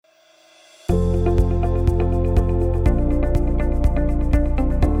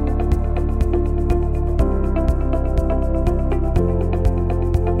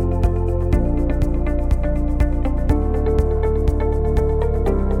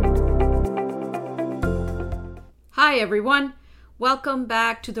Hi, everyone. Welcome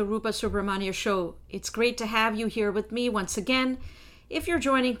back to the Rupa Subramania Show. It's great to have you here with me once again. If you're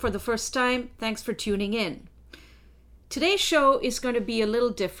joining for the first time, thanks for tuning in. Today's show is going to be a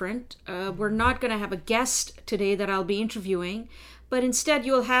little different. We're not going to have a guest today that I'll be interviewing, but instead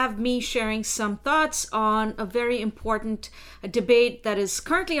you'll have me sharing some thoughts on a very important debate that is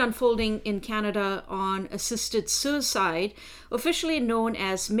currently unfolding in Canada on assisted suicide, officially known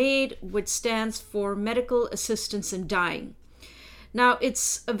as MAID, which stands for Medical Assistance in Dying. Now,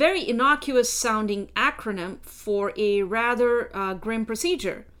 it's a very innocuous sounding acronym for a rather grim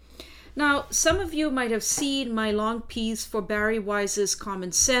procedure. Now, some of you might have seen my long piece for Barry Wise's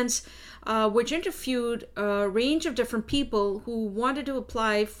Common Sense, which interviewed a range of different people who wanted to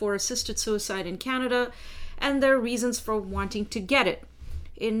apply for assisted suicide in Canada and their reasons for wanting to get it.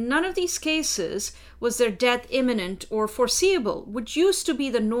 In none of these cases was their death imminent or foreseeable, which used to be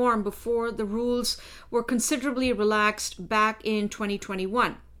the norm before the rules were considerably relaxed back in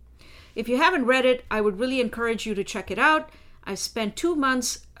 2021. If you haven't read it, I would really encourage you to check it out. I spent 2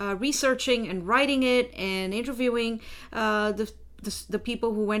 months researching and writing it and interviewing the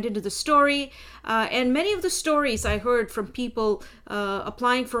people who went into the story. And many of the stories I heard from people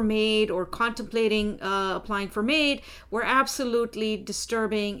applying for MAID or contemplating applying for MAID were absolutely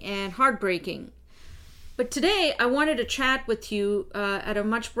disturbing and heartbreaking. But today I wanted to chat with you at a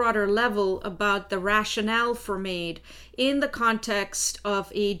much broader level about the rationale for MAID in the context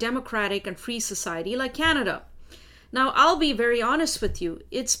of a democratic and free society like Canada. Now, I'll be very honest with you.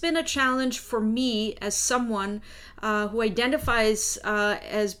 It's been a challenge for me as someone who identifies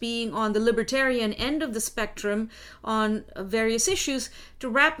as being on the libertarian end of the spectrum on various issues to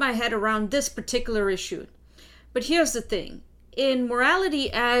wrap my head around this particular issue. But here's the thing. In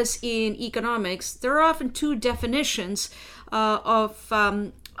morality, as in economics, there are often two definitions of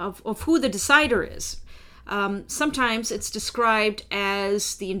who the decider is. Sometimes it's described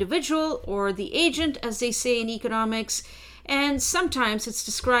as the individual or the agent, as they say in economics, and sometimes it's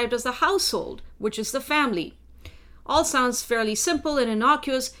described as the household, which is the family. All sounds fairly simple and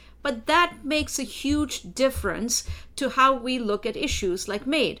innocuous, but that makes a huge difference to how we look at issues like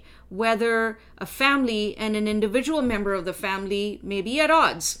MAID, whether a family and an individual member of the family may be at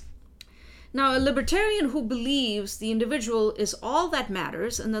odds. Now, a libertarian who believes the individual is all that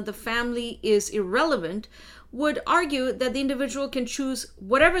matters and that the family is irrelevant would argue that the individual can choose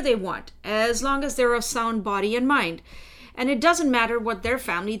whatever they want as long as they're of sound body and mind. And it doesn't matter what their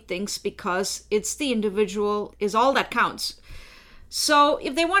family thinks because it's the individual is all that counts. So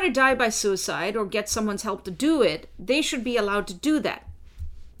if they want to die by suicide or get someone's help to do it, they should be allowed to do that.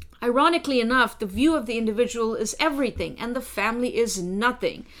 Ironically enough, the view of the individual is everything and the family is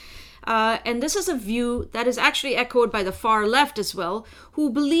nothing. And this is a view that is actually echoed by the far left as well,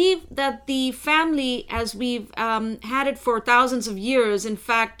 who believe that the family, as we've had it for thousands of years, in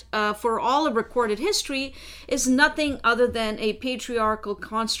fact, for all of recorded history, is nothing other than a patriarchal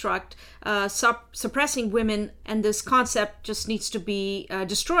construct suppressing women, and this concept just needs to be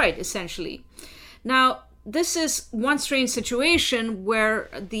destroyed, essentially. Now, this is one strange situation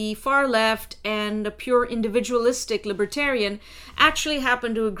where the far left and a pure individualistic libertarian actually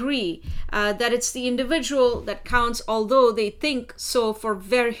happen to agree that it's the individual that counts, although they think so for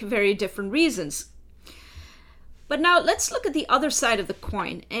very, very different reasons. But now let's look at the other side of the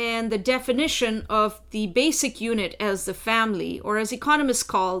coin and the definition of the basic unit as the family, or as economists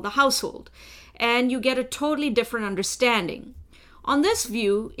call the household, and you get a totally different understanding. On this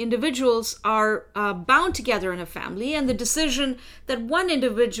view, individuals are bound together in a family, and the decision that one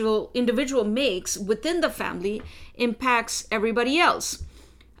individual makes within the family impacts everybody else.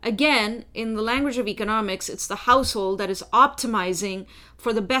 Again, in the language of economics, it's the household that is optimizing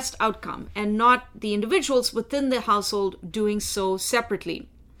for the best outcome, and not the individuals within the household doing so separately.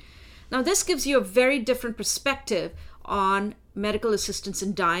 Now, this gives you a very different perspective on medical assistance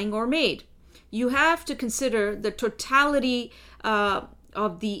in dying, or MAID. You have to consider the totality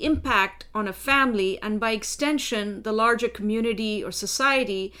of the impact on a family, and by extension the larger community or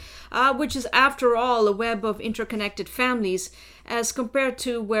society, which is after all a web of interconnected families, as compared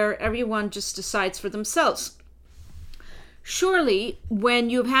to where everyone just decides for themselves. Surely, when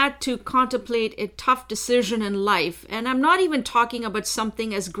you've had to contemplate a tough decision in life, and I'm not even talking about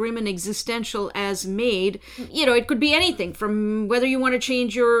something as grim and existential as MAID, it could be anything from whether you want to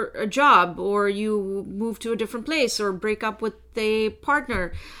change your job, or you move to a different place, or break up with a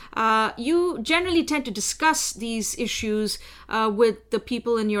partner. You generally tend to discuss these issues with the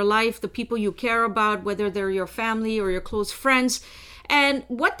people in your life, the people you care about, whether they're your family or your close friends. And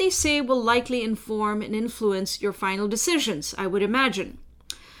what they say will likely inform and influence your final decisions, I would imagine.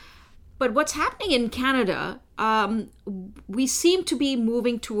 But what's happening in Canada, we seem to be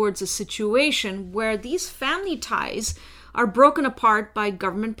moving towards a situation where these family ties are broken apart by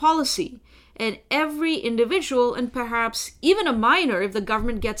government policy. And every individual, and perhaps even a minor, if the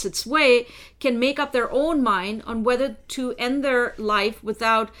government gets its way, can make up their own mind on whether to end their life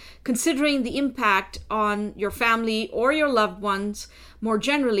without considering the impact on your family or your loved ones more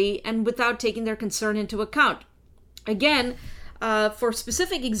generally, and without taking their concern into account. Again, for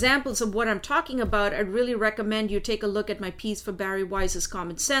specific examples of what I'm talking about, I'd really recommend you take a look at my piece for Barry Wise's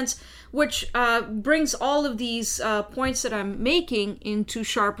Common Sense, which brings all of these points that I'm making into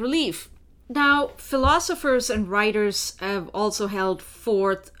sharp relief. Now, philosophers and writers have also held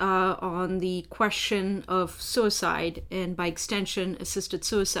forth on the question of suicide and, by extension, assisted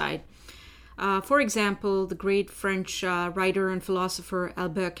suicide. For example, the great French writer and philosopher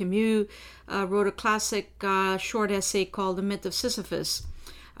Albert Camus wrote a classic short essay called The Myth of Sisyphus,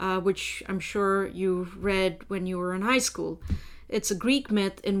 which I'm sure you read when you were in high school. It's a Greek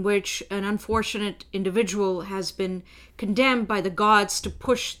myth in which an unfortunate individual has been condemned by the gods to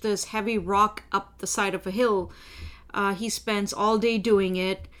push this heavy rock up the side of a hill. He spends all day doing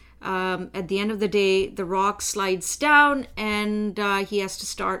it. At the end of the day, the rock slides down and he has to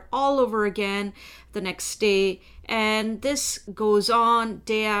start all over again the next day. And this goes on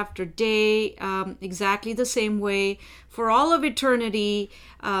day after day, exactly the same way for all of eternity.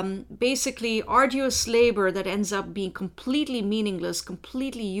 Basically arduous labor that ends up being completely meaningless,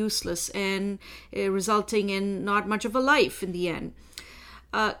 completely useless, and resulting in not much of a life in the end.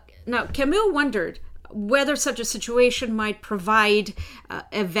 Now, Camus wondered whether such a situation might provide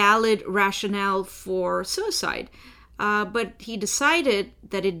a valid rationale for suicide, but he decided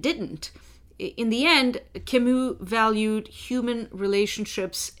that it didn't. In the end, Camus valued human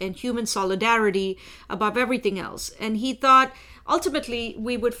relationships and human solidarity above everything else. And he thought ultimately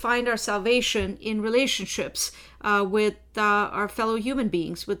we would find our salvation in relationships with our fellow human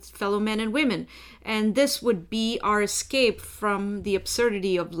beings, with fellow men and women. And this would be our escape from the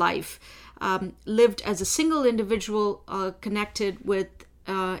absurdity of life, lived as a single individual connected with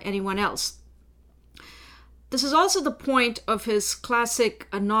anyone else. This is also the point of his classic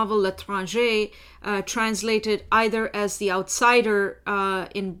novel L'Étranger, translated either as The Outsider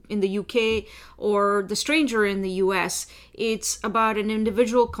in the UK or The Stranger in the US. It's about an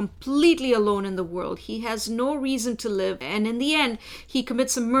individual completely alone in the world. He has no reason to live, and in the end, he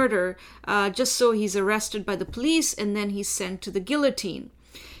commits a murder just so he's arrested by the police and then he's sent to the guillotine.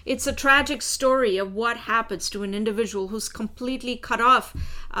 It's a tragic story of what happens to an individual who's completely cut off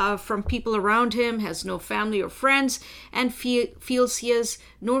from people around him, has no family or friends, and feels he has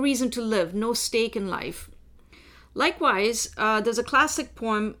no reason to live, no stake in life. Likewise, there's a classic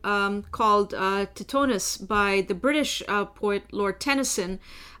poem called Tithonus by the British poet Lord Tennyson,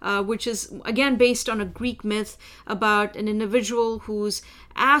 which is again based on a Greek myth about an individual who's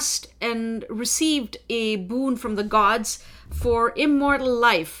asked and received a boon from the gods for immortal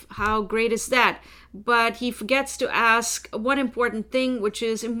life. How great is that? But he forgets to ask one important thing, which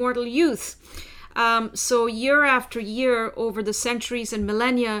is immortal youth. So year after year, over the centuries and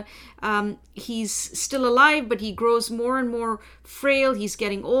millennia, he's still alive, but he grows more and more frail. He's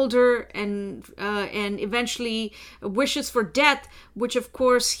getting older, and eventually wishes for death, which of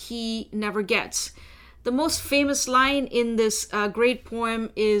course he never gets. The most famous line in this great poem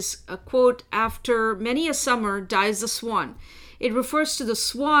is a quote, "After many a summer dies the swan." It refers to the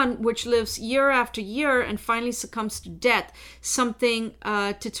swan which lives year after year and finally succumbs to death, something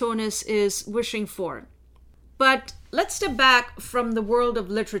Tithonus is wishing for. But let's step back from the world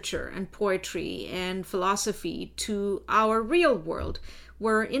of literature and poetry and philosophy to our real world,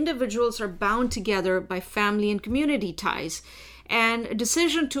 where individuals are bound together by family and community ties. And a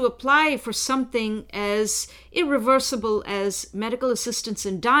decision to apply for something as irreversible as medical assistance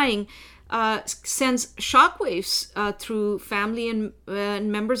in dying sends shockwaves through family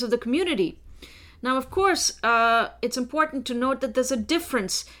and members of the community. Now, of course, it's important to note that there's a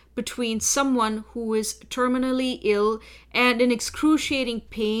difference between someone who is terminally ill and in excruciating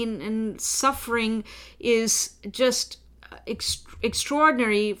pain and suffering is just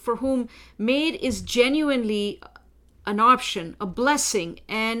extraordinary, for whom MAID is genuinely an option, a blessing.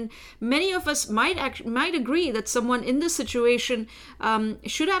 And many of us might agree that someone in this situation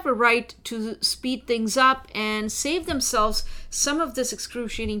should have a right to speed things up and save themselves some of this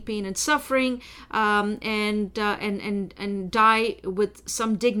excruciating pain and suffering, and die with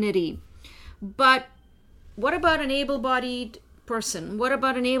some dignity. But what about an able-bodied person? What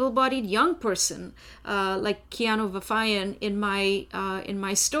about an able-bodied young person like Keanu Vafayan in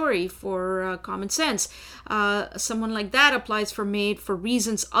my story for Common Sense? Someone like that applies for MAID for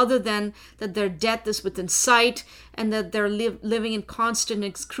reasons other than that their death is within sight and that they're living in constant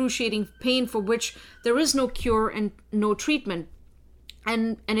excruciating pain for which there is no cure and no treatment.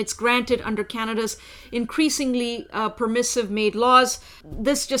 And it's granted under Canada's increasingly permissive MAID laws.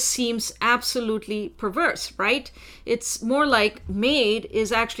 This just seems absolutely perverse, right? It's more like MAID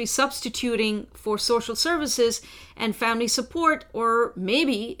is actually substituting for social services and family support, or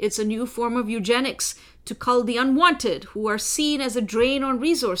maybe it's a new form of eugenics to cull the unwanted, who are seen as a drain on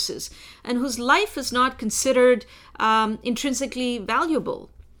resources and whose life is not considered intrinsically valuable.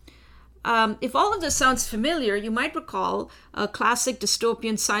 If all of this sounds familiar, you might recall a classic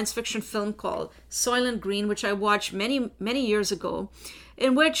dystopian science fiction film called Soylent Green, which I watched many, many years ago,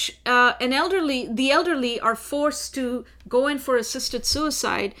 in which the elderly are forced to go in for assisted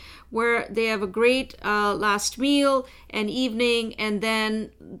suicide, where they have a great last meal and evening, and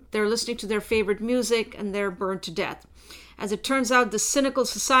then they're listening to their favorite music and they're burned to death. As it turns out, the cynical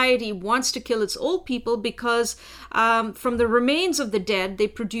society wants to kill its old people because from the remains of the dead, they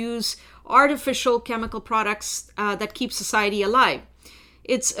produce artificial chemical products that keep society alive.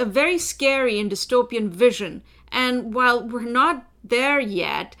 It's a very scary and dystopian vision. And while we're not there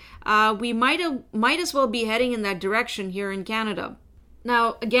yet, we might as well be heading in that direction here in Canada.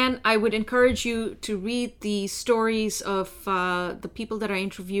 Now, again, I would encourage you to read the stories of the people that I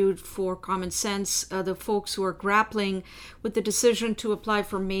interviewed for Common Sense, the folks who are grappling with the decision to apply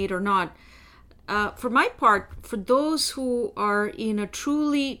for MAID or not. For my part, for those who are in a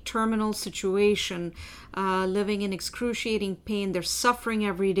truly terminal situation, living in excruciating pain, they're suffering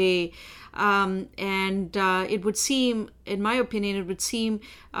every day, and it would seem, in my opinion, it would seem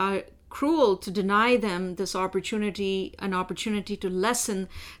cruel to deny them this opportunity, an opportunity to lessen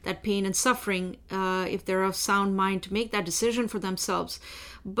that pain and suffering if they're of sound mind to make that decision for themselves.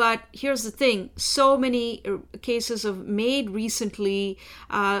 But here's the thing, so many cases of MAID recently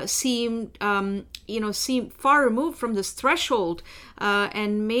seem far removed from this threshold,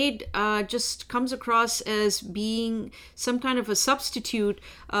 and MAID just comes across as being some kind of a substitute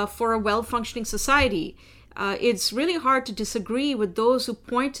for a well-functioning society. It's really hard to disagree with those who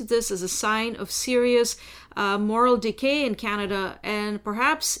point to this as a sign of serious moral decay in Canada and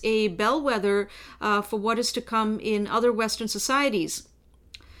perhaps a bellwether for what is to come in other Western societies.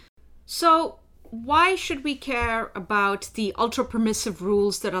 So, why should we care about the ultra-permissive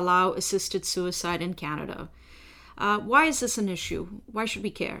rules that allow assisted suicide in Canada? Why is this an issue? Why should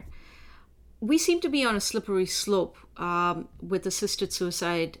we care? We seem to be on a slippery slope with assisted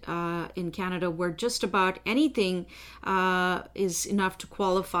suicide in Canada, where just about anything is enough to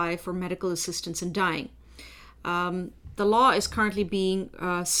qualify for medical assistance in dying. The law is currently being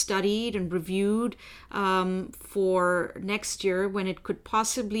studied and reviewed for next year, when it could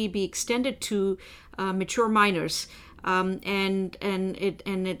possibly be extended to mature minors, and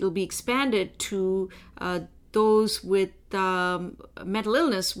it'll be expanded to those with mental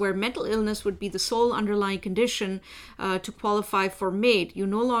illness, where mental illness would be the sole underlying condition to qualify for MAID. You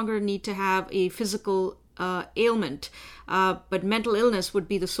no longer need to have a physical ailment, but mental illness would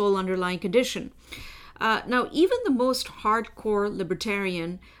be the sole underlying condition. Now, even the most hardcore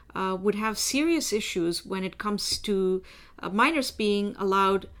libertarian would have serious issues when it comes to minors being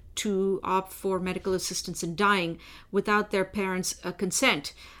allowed to opt for medical assistance in dying without their parents'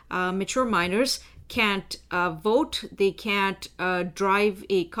 consent. Mature minors can't vote, they can't drive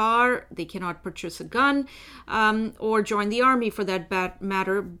a car, they cannot purchase a gun, or join the army for that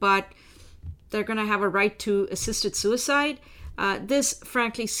matter, but they're going to have a right to assisted suicide. This,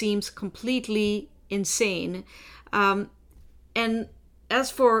 frankly, seems completely insane. And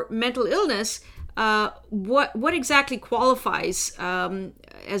as for mental illness, what exactly qualifies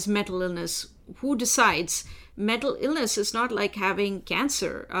as mental illness? Who decides? Mental illness is not like having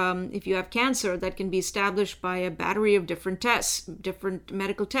cancer. If you have cancer, that can be established by a battery of different tests, different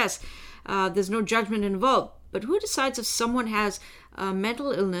medical tests. There's no judgment involved. But who decides if someone has a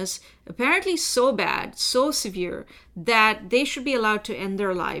mental illness apparently so bad, so severe, that they should be allowed to end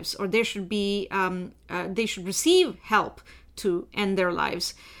their lives, or they should receive help to end their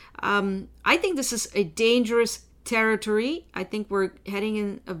lives? I think this is a dangerous territory. I think we're heading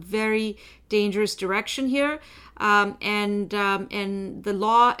in a very dangerous direction here, and the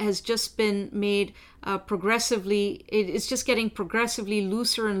law has just been made progressively. It's just getting progressively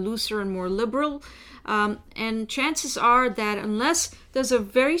looser and looser and more liberal, and chances are that unless there's a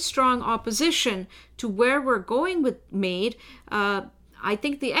very strong opposition to where we're going with MAID, I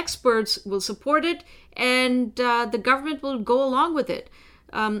think the experts will support it, and the government will go along with it.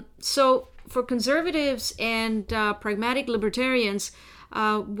 So for conservatives and pragmatic libertarians,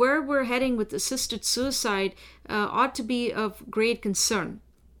 where we're heading with assisted suicide ought to be of great concern.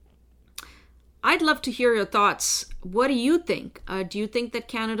 I'd love to hear your thoughts. What do you think? Do you think that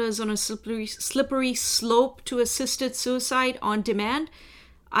Canada is on a slippery slope to assisted suicide on demand?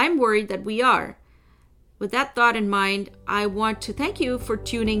 I'm worried that we are. With that thought in mind, I want to thank you for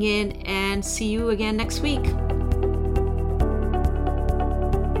tuning in and see you again next week.